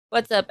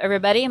What's up,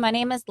 everybody? My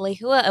name is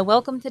Lehua, and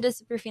welcome to the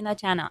Superfina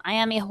Channel. I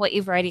am a Hawaii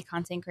variety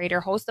content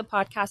creator, host of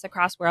podcasts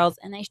across worlds,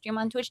 and I stream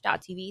on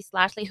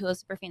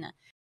twitch.tv/Lehua Superfina.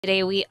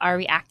 Today, we are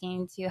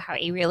reacting to how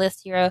a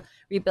realist hero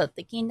rebuilt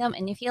the kingdom.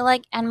 And if you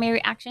like anime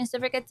reactions,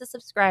 don't forget to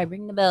subscribe,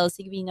 ring the bell so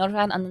you can be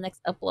notified on the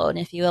next upload. And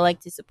if you would like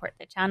to support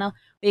the channel,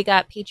 we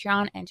got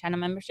Patreon and channel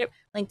membership.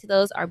 Link to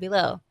those are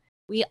below.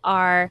 We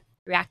are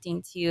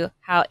reacting to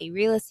how a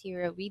realist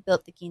hero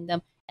rebuilt the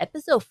kingdom,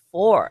 episode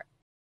 4.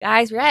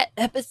 Guys, we're at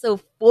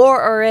episode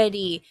 4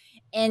 already,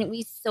 and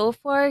we so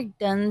far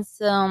done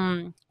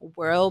some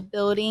world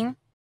building.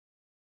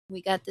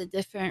 We got the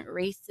different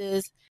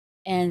races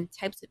and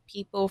types of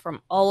people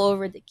from all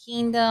over the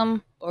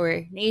kingdom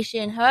or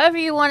nation, however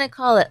you want to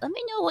call it. Let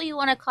me know what you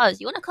want to call us.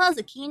 You want to call us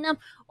a kingdom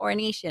or a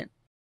nation?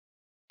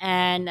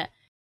 And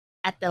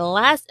at the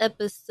last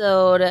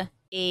episode,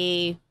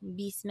 a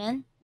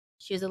beastman.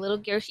 She was a little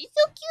girl. She's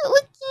so cute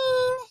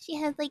looking. She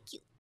has like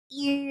cute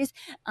ears.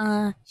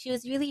 She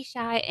was really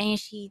shy, and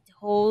she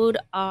told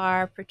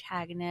our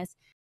protagonist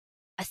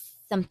a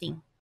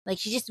something. Like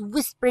she just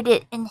whispered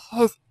it in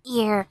his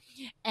ear,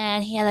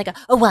 and he had like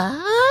a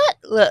what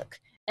look.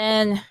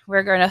 And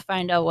we're gonna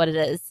find out what it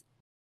is.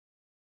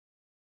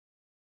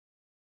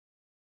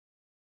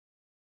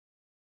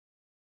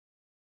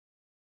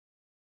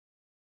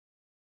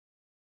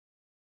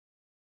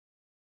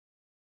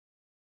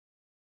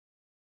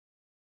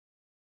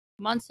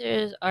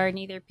 Monsters are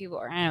neither people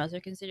or animals.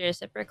 They're considered a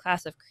separate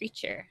class of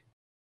creature.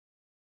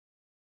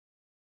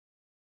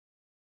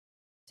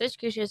 Such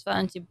creatures fall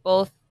into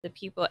both the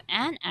people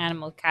and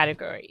animal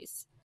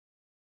categories.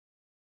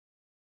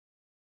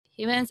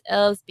 Humans,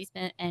 elves,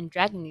 beastmen, and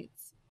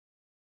dragonutes.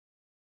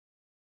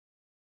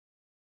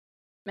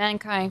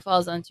 Mankind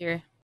falls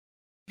under.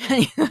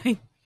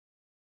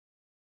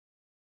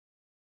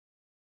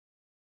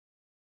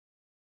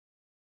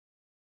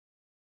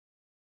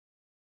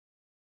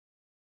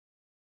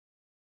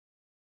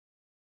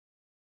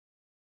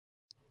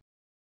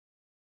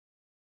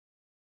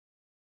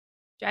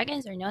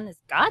 Dragons are known as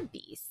god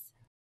beasts.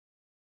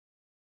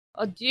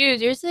 Oh, dude,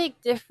 there's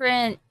like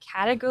different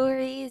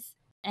categories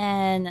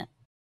and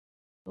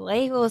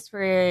labels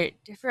for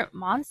different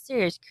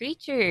monsters,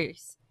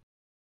 creatures.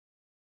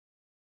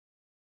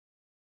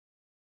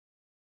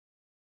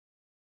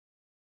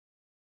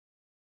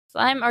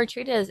 Slime are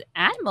treated as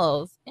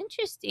animals.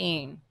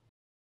 Interesting.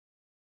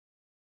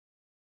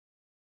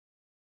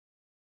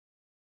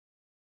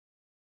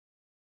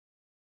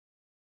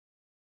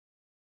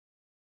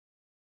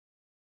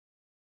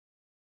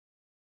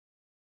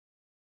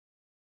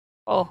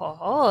 Oh, ho,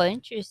 ho,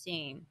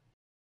 interesting.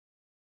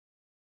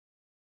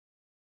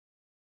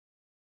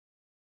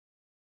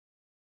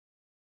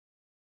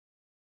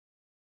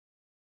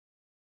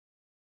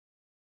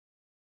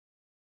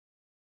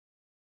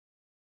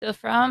 So,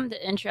 from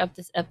the intro of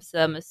this episode,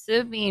 I'm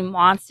assuming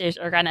monsters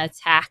are gonna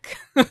attack.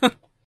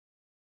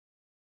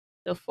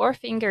 The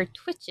forefinger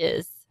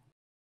twitches.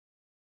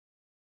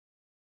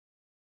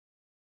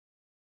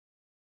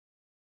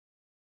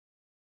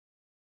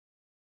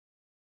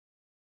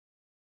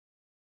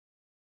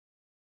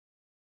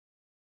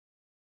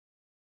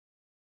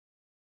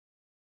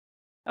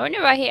 I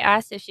wonder why he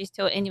asked if she's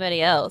told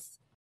anybody else.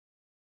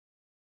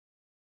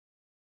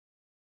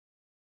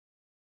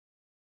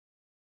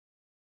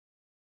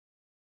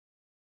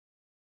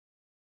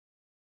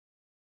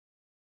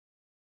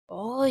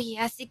 Oh, he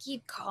has to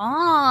keep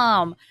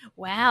calm.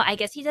 Wow, I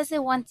guess he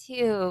doesn't want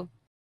to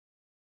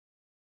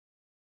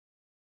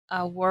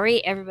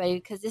worry everybody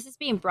because this is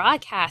being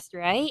broadcast,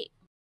 right?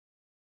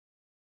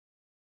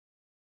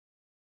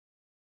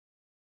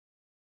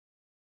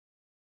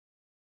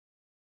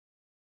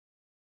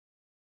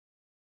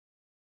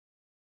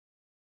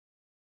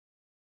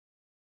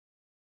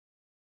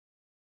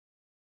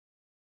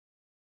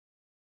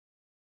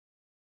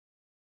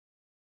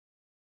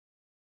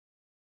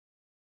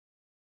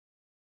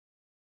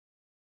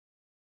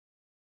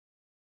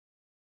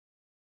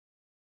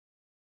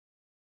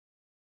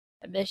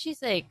 I bet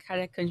she's like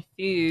kind of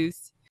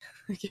confused.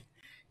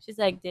 She's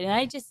like, didn't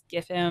I just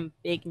give him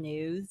big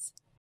news?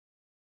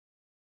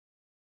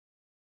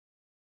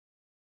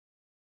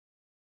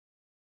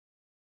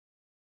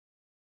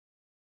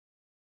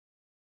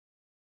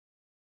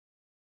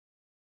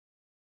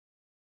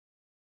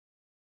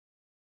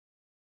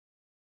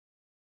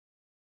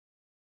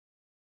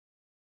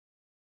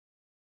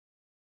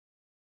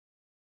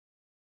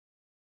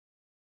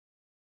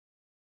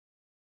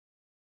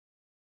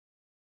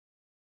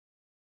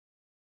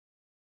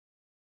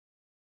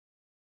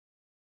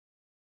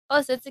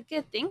 Oh, so it's a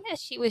good thing that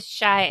she was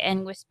shy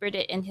and whispered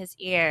it in his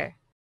ear.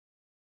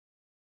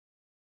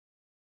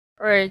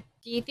 Or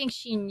do you think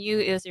she knew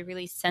it was a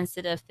really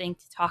sensitive thing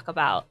to talk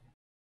about?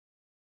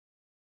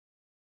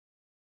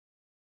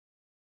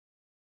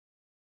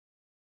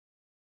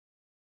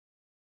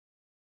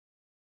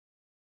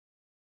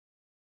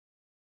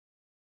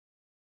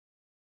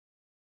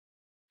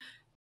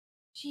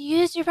 She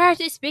used her power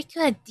to speak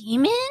to a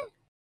demon?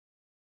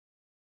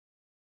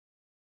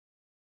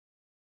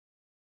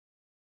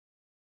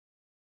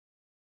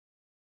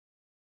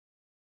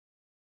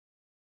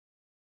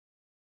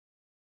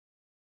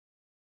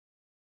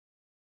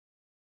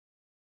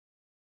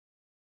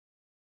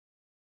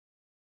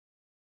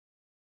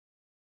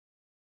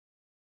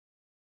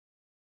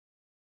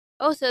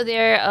 Oh, so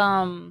they're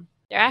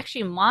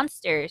actually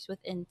monsters with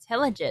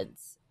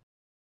intelligence.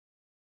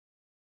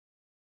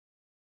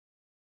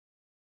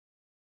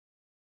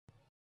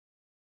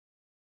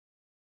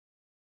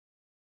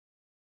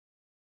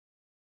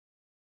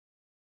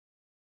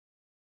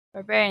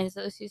 Barbarians,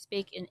 those who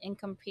speak in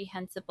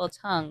incomprehensible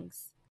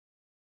tongues.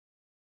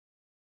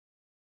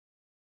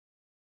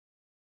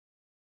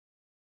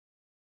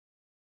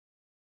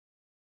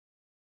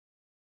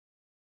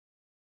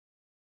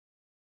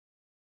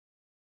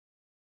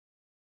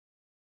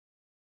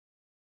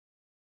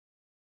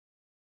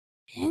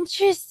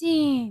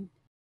 Interesting.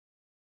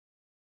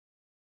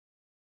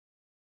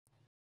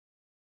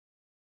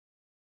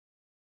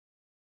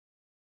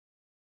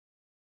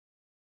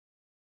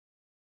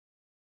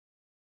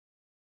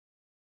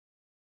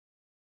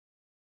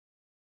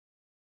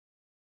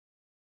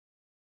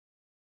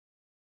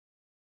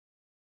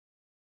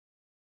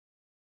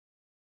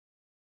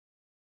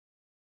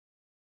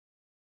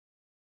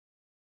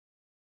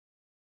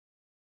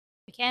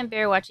 I can't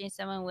bear watching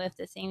someone with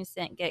the same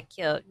scent get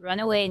killed. Run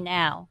away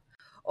now.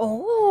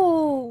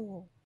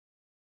 Oh.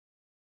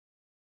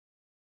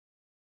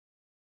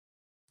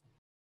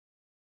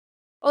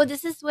 Oh,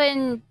 this is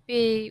when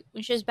she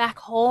was back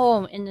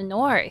home in the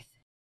north.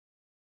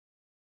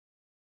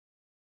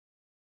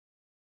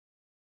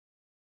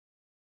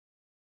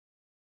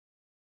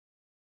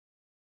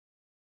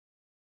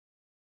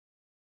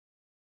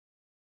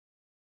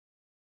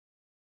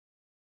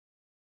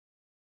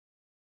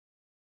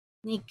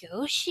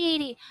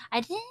 Negotiating.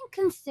 I didn't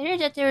consider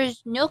that there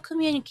was no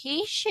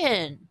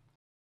communication.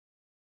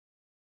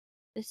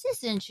 This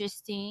is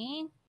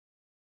interesting.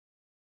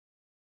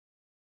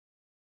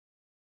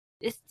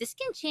 This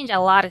can change a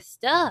lot of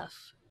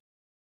stuff.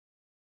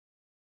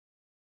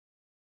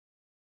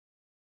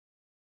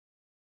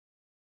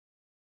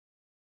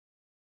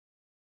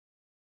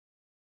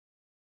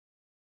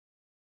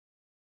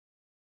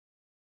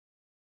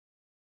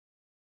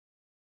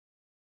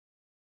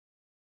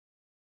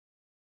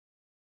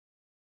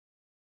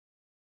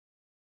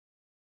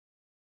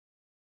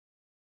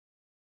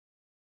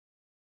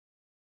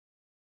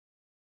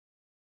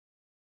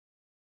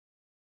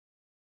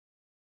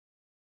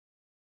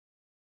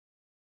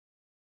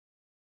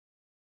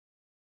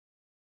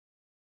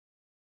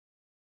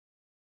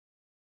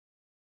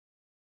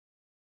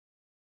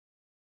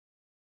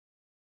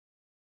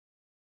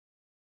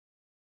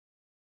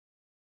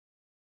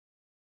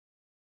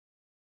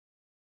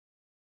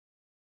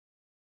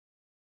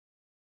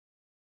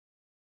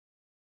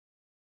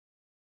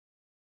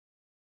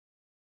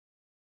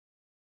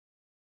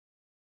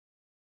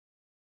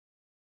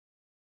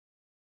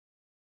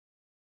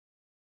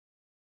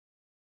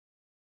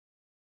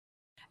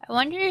 I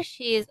wonder if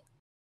she's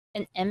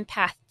an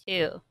empath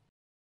too.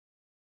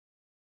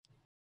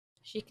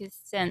 She could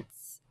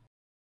sense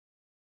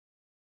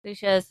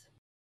Lucia's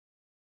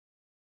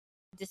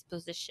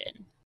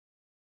disposition.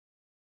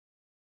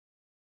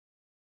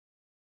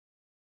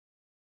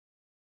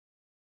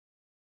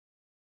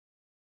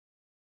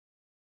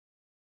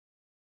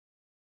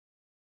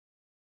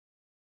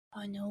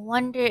 Oh, no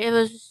wonder it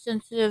was a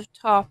sensitive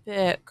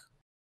topic.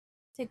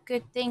 It's a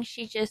good thing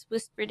she just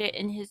whispered it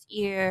in his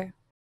ear.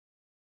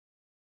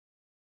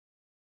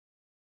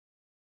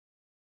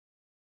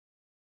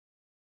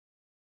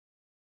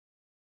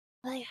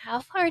 Like, how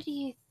far do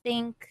you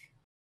think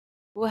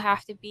we'll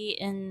have to be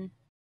in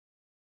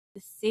the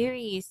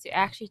series to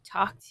actually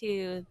talk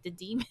to the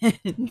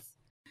demons?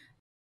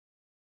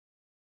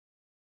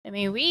 I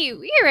mean,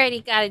 we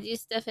already got to do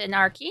stuff in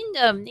our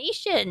kingdom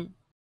nation.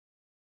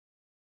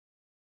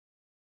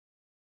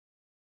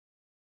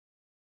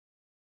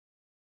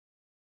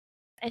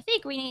 I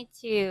think we need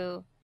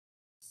to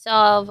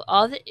solve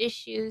all the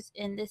issues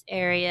in this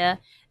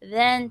area,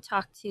 then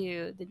talk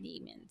to the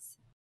demons.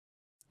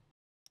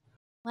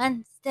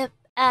 One step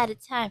at a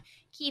time.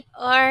 Keep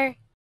our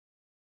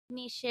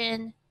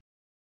nation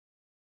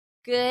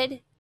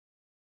good,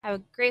 have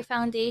a great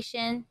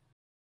foundation,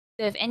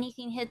 so if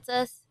anything hits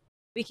us,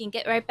 we can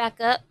get right back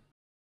up.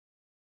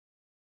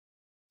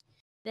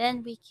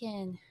 Then we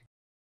can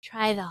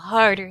try the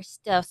harder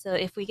stuff, so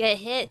if we get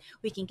hit,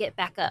 we can get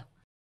back up.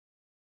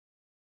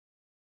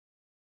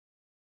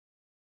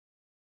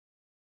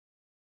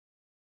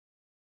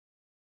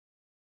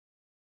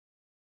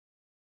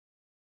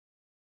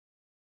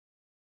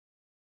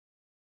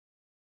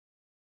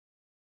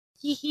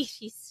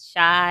 She's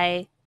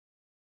shy.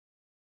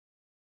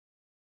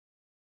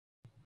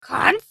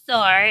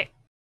 Consort?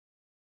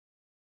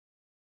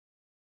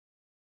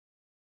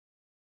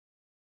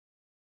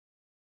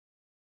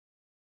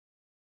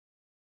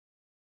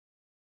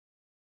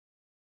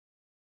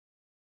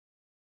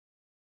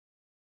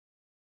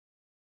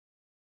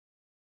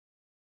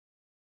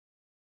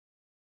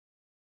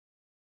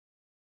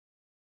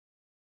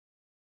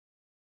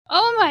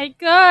 Oh my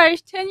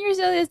gosh, 10 years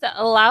old is the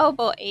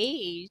allowable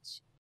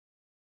age.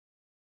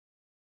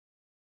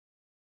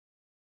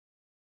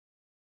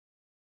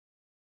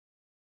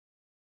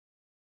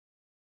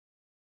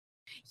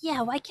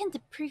 Yeah, why can't the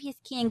previous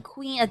king and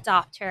queen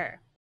adopt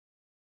her?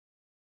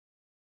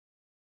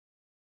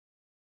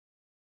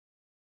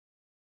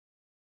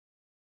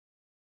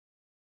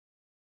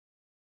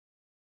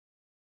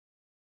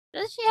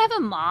 Does she have a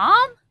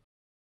mom?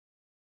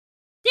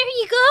 There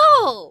you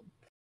go!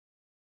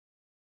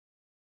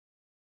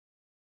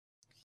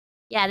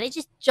 Yeah, they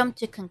just jump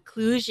to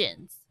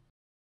conclusions.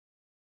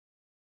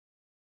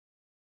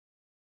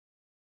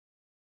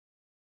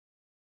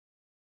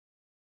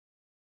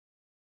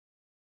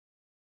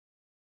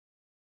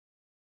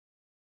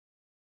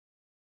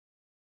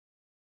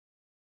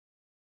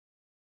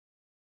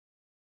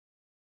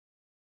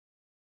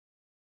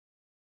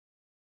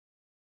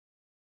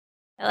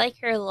 I like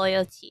her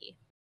loyalty.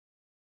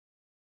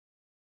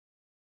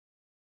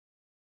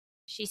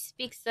 She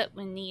speaks up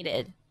when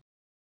needed.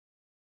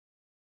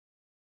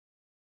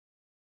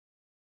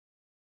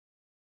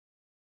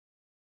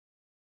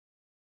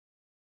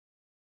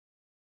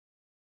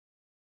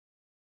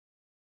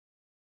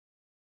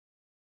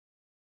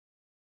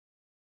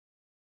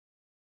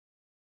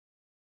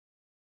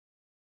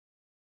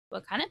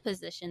 What kind of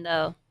position,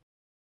 though?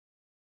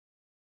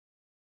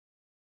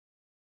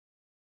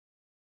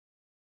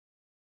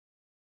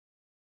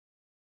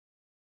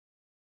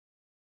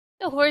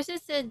 The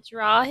horses said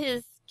draw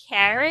his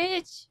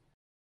carriage?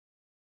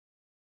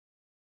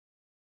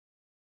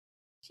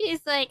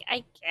 She's like,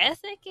 I guess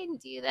I can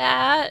do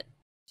that.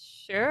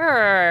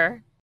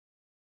 Sure.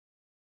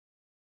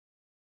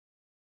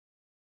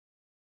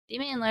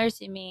 Demon Lord's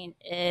mean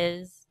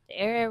is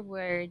there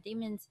where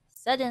demons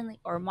suddenly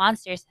or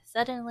monsters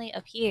suddenly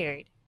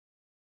appeared.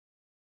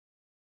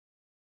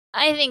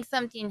 I think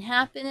something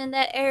happened in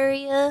that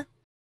area.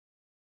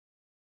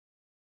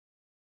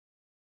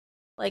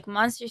 Like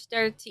monsters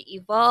started to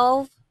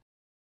evolve.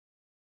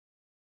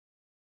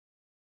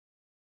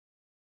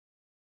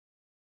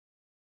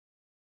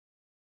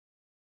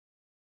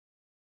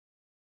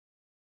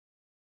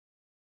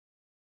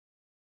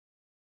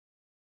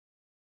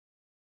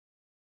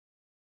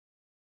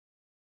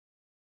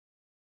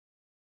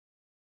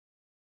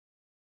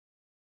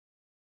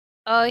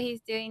 Oh,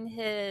 he's doing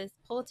his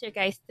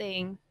poltergeist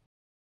thing.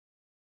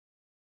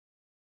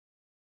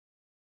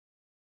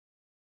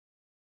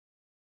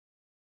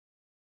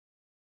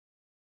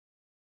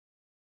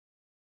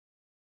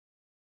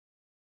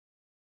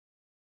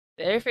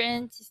 Better for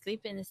him to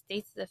sleep in the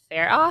States of the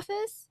Fair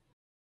office?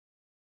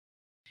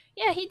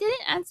 Yeah, he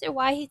didn't answer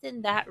why he's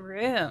in that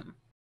room.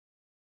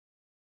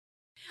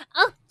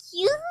 Oh,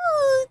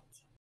 cute!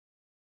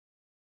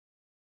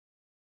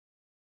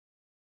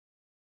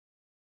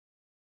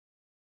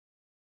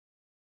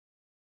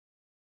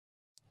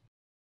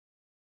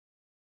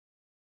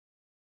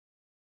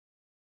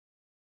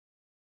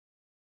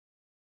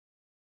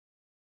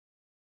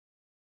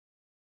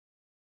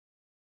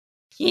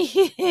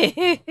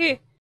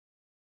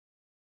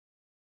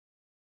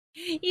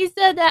 He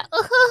said that.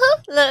 Oh,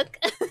 look.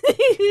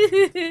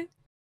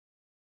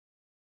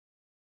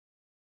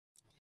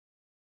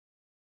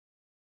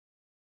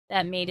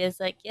 That maid is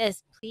like,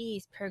 yes,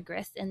 please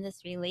progress in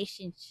this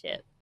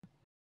relationship.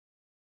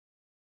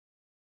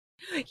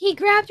 He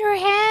grabbed her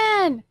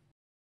hand.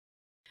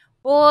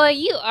 Boy,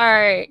 you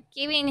are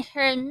giving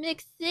her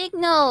mixed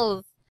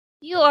signals.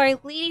 You are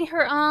leading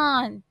her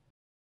on.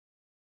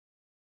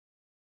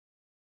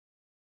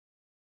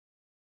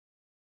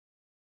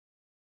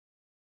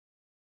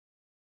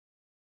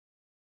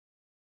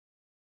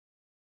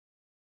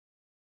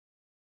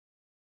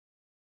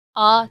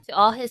 To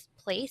all his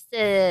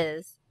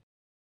places.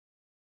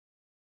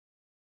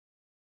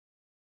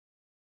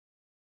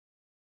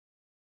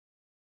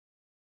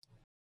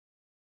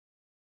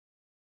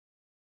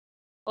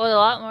 Oh, a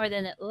lot more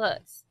than it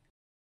looks.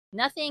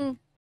 Nothing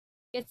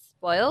gets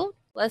spoiled.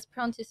 Less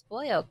prone to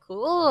spoil.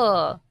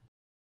 Cool.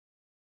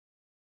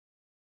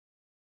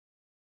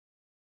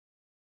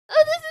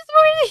 Oh, this is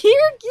more to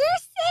hear gear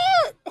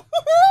set.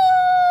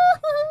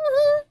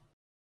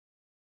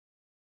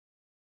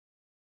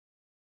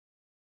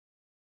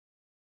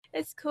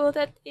 It's cool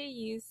that they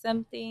use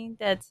something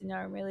that's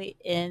normally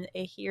in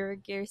a hero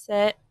gear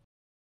set,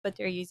 but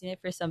they're using it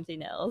for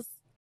something else.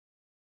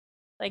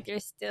 Like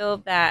there's still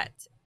that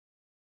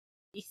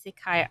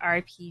isekai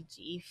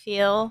RPG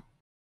feel,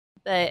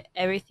 but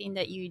everything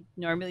that you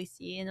normally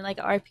see in like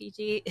an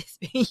RPG is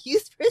being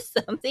used for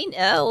something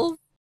else.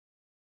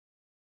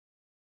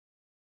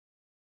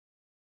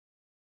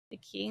 The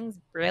King's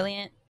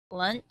brilliant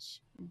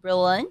lunch,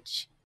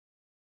 brunch.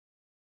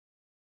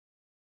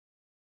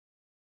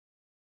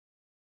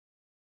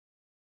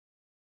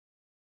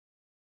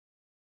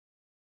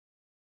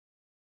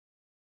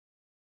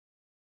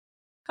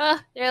 Huh?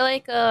 They're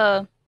like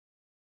what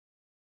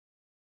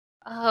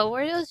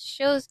are those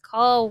shows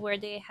called where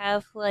they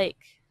have like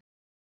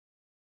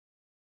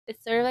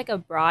it's sort of like a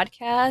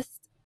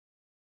broadcast,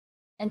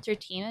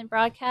 entertainment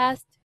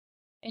broadcast,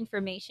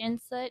 information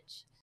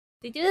such.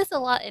 They do this a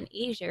lot in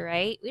Asia,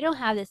 right? We don't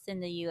have this in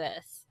the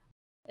US.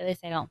 At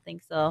least I don't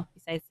think so,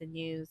 besides the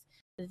news.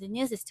 But the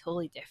news is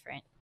totally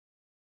different.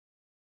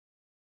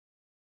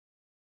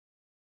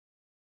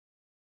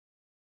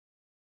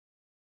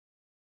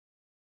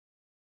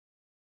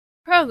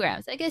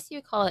 Programs. I guess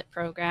you call it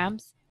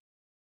programs.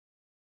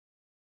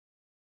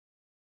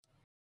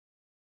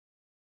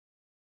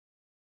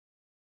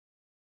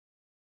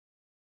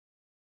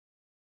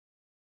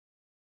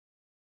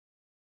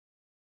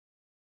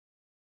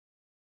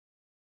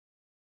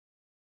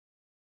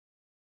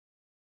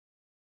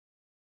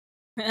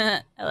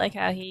 I like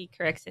how he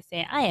corrects it,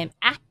 saying, "I am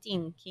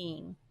acting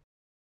king."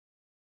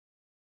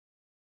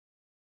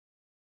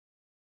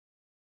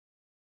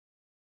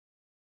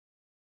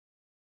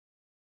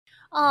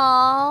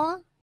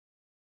 Aww.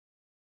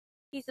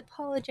 He's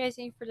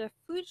apologizing for the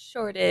food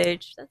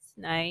shortage. That's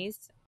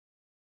nice.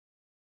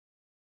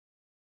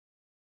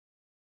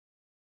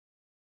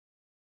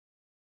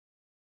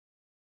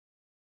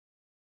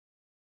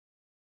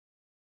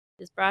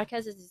 This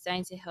broadcast is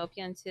designed to help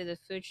you until the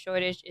food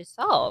shortage is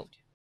solved.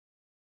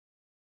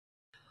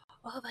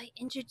 Oh, by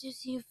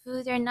introducing you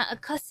food they're not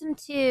accustomed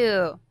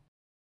to.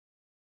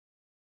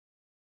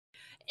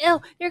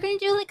 Ew, they're gonna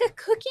do like a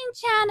cooking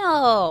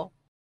channel.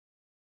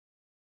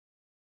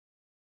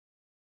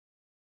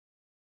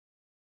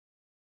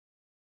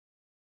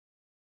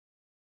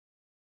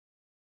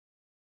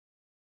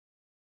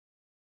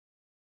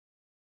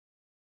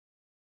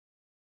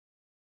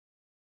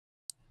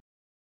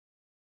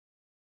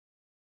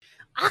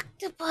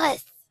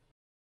 Octopus.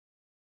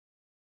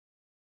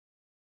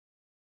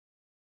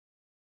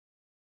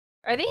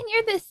 Are they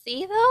near the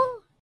sea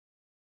though?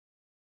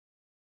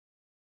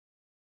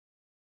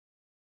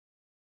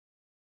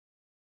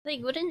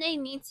 Like, wouldn't they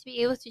need to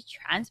be able to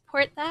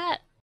transport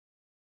that?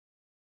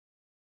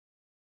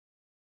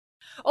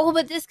 Oh,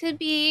 but this could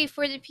be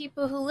for the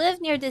people who live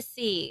near the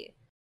sea.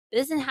 It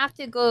doesn't have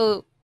to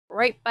go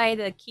right by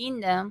the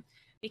kingdom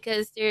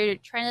because they're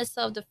trying to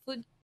solve the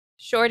food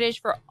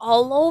shortage for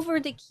all over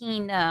the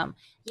kingdom.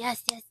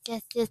 Yes, yes,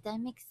 yes, yes, that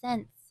makes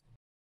sense.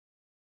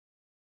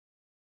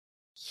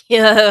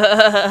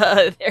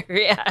 Yeah, their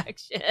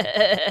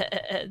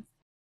reaction.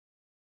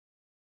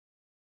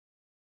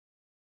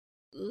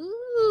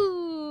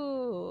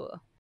 Ooh.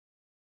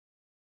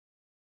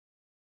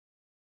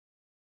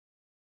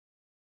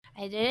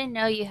 I didn't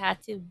know you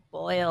had to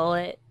boil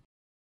it,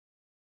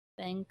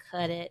 then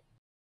cut it,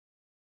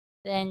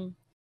 then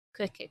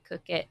cook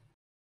it.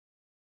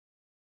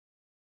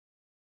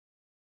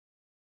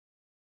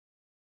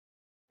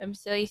 I'm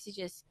so used to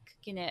just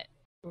cooking it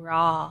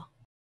raw,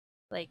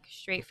 like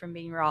straight from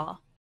being raw.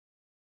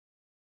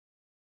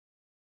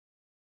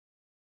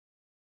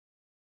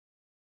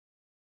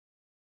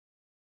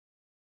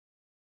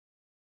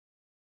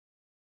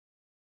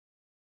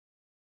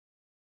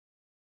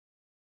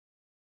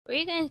 What are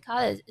you gonna call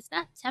this? It's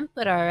not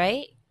tempura,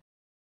 right?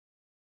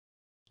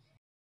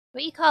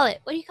 What do you call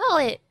it? What do you call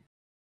it?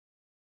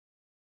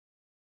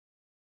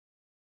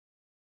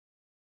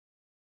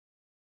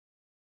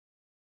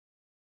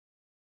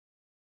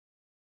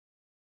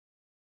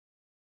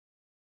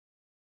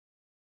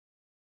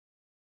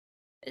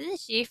 Isn't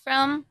she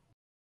from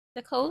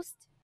the coast?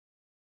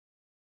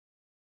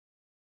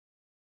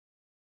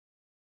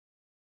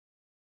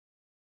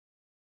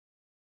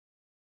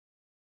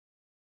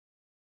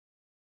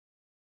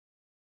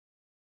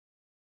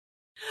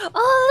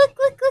 Oh,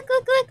 look!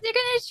 They're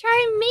gonna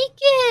try and make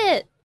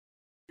it.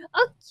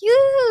 Oh,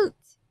 cute!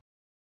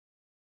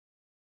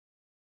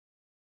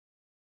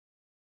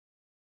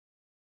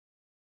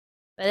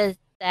 What is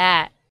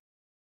that?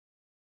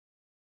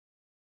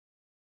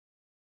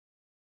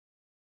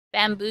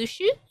 Bamboo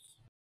shoots?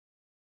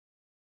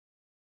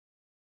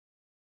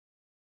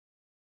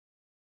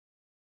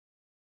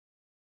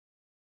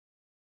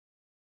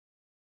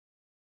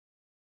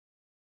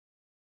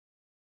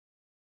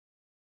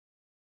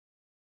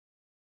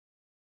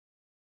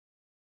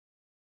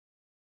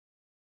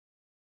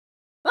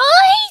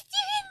 Oh, he's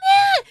doing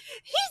that!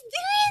 He's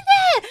doing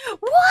that!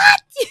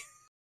 What?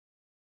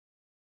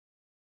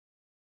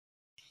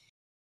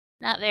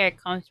 Not very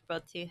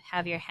comfortable to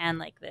have your hand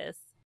like this.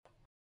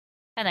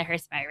 Kind of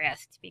hurts my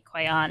wrist, to be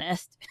quite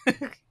honest.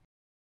 Like,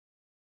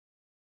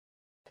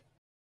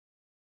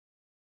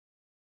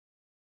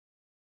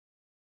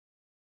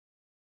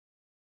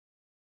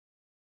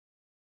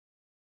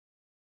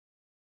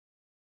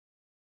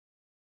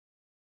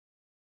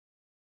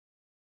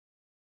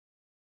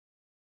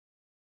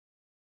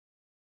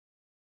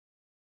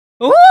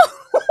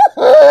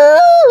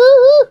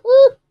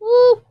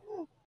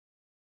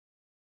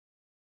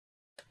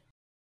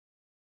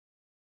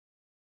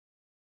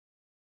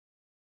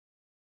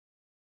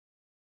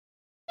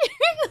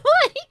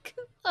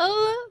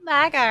 oh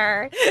my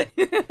god.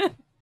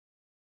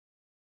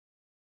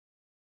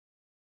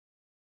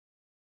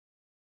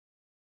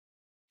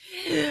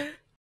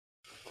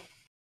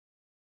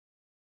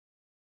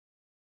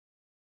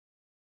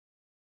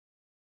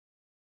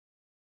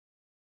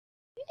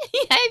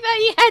 I thought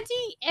you had to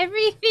eat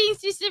everything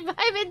to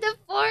survive in the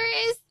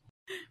forest.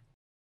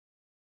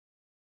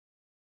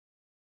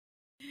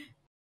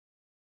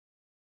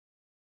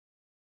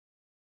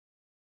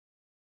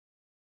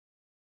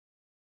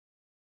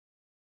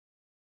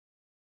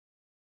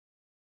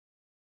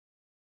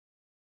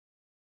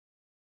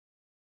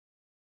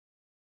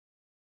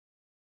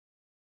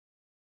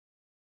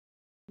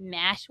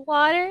 Mash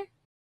water?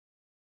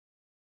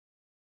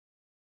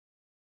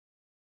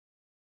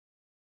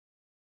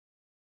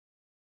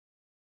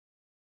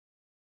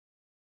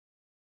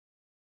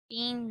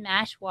 Bean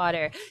mash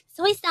water.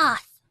 Soy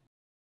sauce.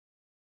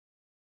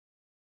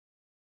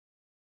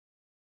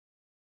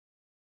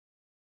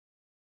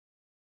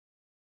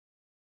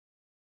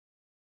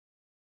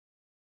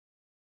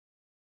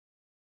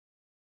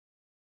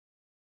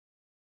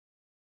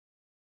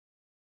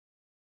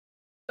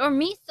 Or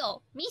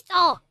miso.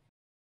 Miso.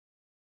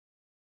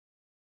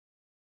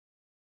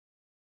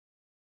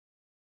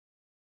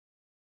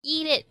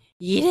 Eat it.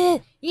 Eat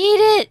it. Eat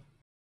it.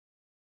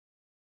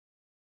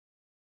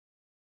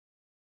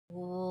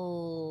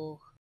 Ooh.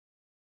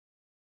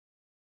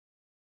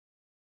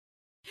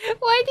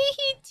 Why did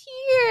he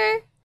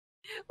tear?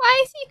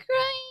 Why is he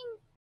crying?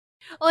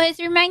 Oh, it's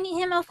reminding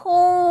him of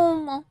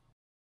home.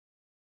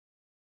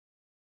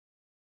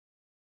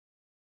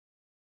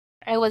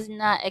 I was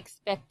not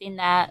expecting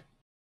that.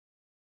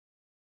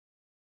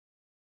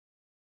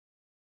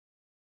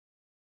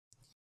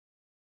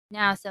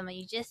 Now, Summer,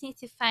 you just need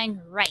to find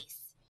rice.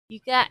 You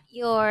got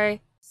your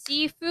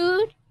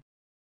seafood.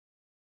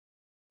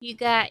 You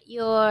got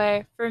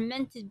your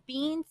fermented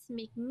beans to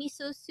make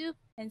miso soup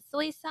and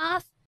soy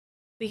sauce.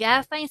 We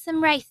gotta find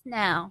some rice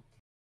now.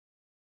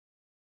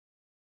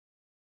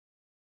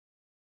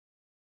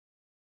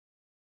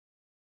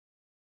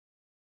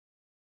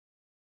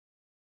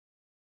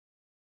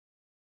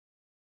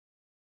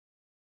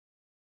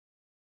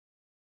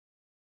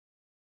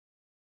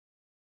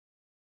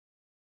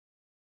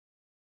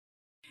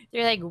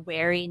 They're like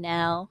wary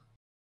now.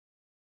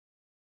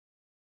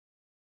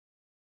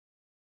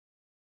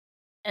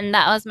 And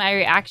that was my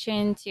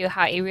reaction to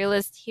how a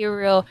realist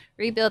hero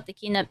rebuilt the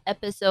kingdom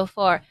episode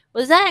 4.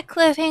 Was that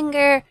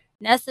cliffhanger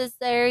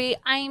necessary?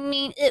 I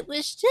mean, it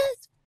was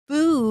just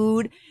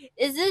food.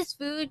 Is this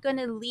food going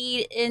to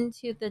lead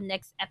into the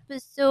next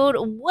episode?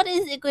 What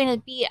is it going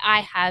to be?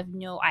 I have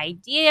no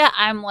idea.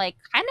 I'm like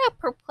kind of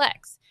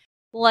perplexed.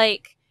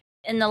 Like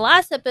in the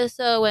last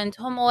episode when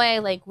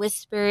Tomoe like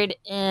whispered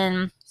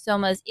in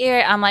Soma's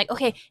ear, I'm like,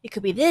 okay, it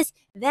could be this,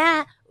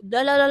 that,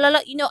 la la la la la.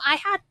 You know, I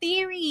had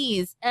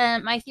theories,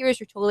 and my theories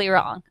were totally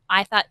wrong.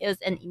 I thought it was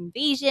an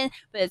invasion,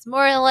 but it's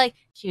more like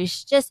she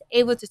was just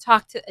able to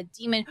talk to a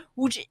demon,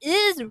 which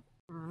is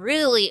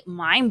really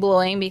mind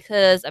blowing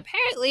because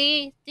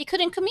apparently they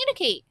couldn't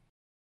communicate.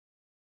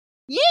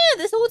 Yeah,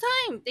 this whole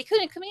time they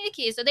couldn't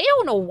communicate, so they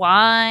don't know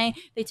why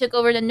they took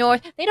over the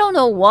north. They don't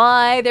know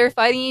why they're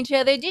fighting each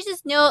other. They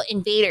just know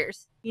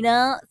invaders, you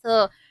know.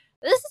 So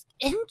this is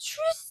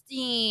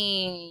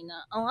interesting.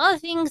 A lot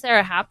of things that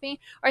are happening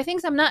are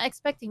things I'm not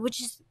expecting,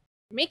 which is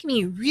making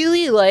me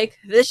really like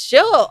this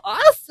show.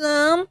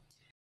 Awesome.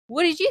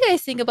 What did you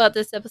guys think about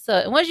this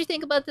episode? And what did you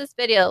think about this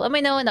video? Let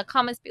me know in the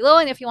comments below.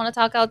 And if you want to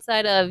talk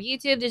outside of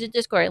YouTube, there's a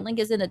Discord. Link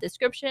is in the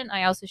description.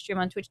 I also stream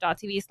on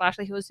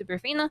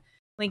twitch.tv/Superfina.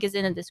 Link is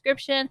in the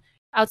description.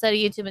 Outside of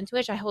YouTube and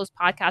Twitch, I host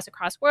podcasts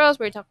across worlds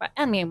where we talk about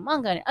anime,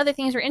 manga, and other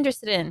things we're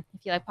interested in.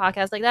 If you like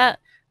podcasts like that,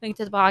 link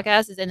to the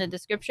podcast is in the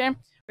description.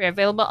 We're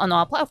available on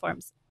all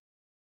platforms.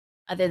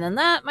 Other than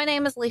that, my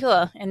name is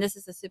Lehua, and this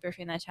is the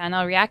Superfina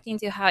Channel reacting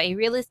to how a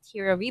realist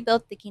hero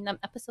rebuilt the kingdom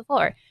episode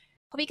 4.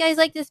 Hope you guys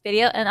like this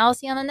video, and I'll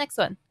see you on the next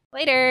one.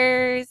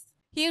 Laters!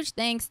 Huge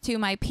thanks to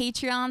my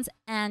Patreons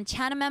and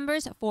channel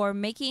members for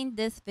making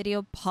this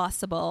video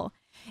possible.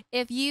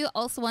 If you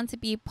also want to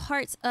be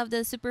part of the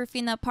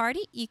Superfina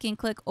party, you can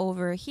click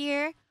over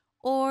here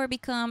or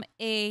become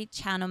a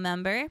channel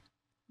member.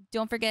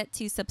 Don't forget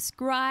to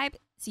subscribe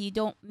so you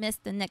don't miss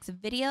the next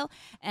video.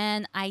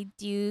 And I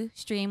do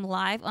stream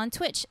live on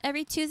Twitch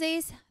every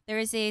Tuesdays,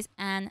 Thursdays,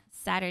 and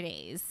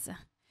Saturdays.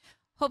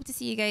 Hope to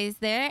see you guys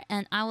there,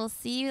 and I will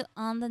see you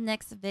on the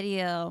next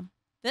video.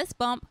 Fist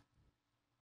bump.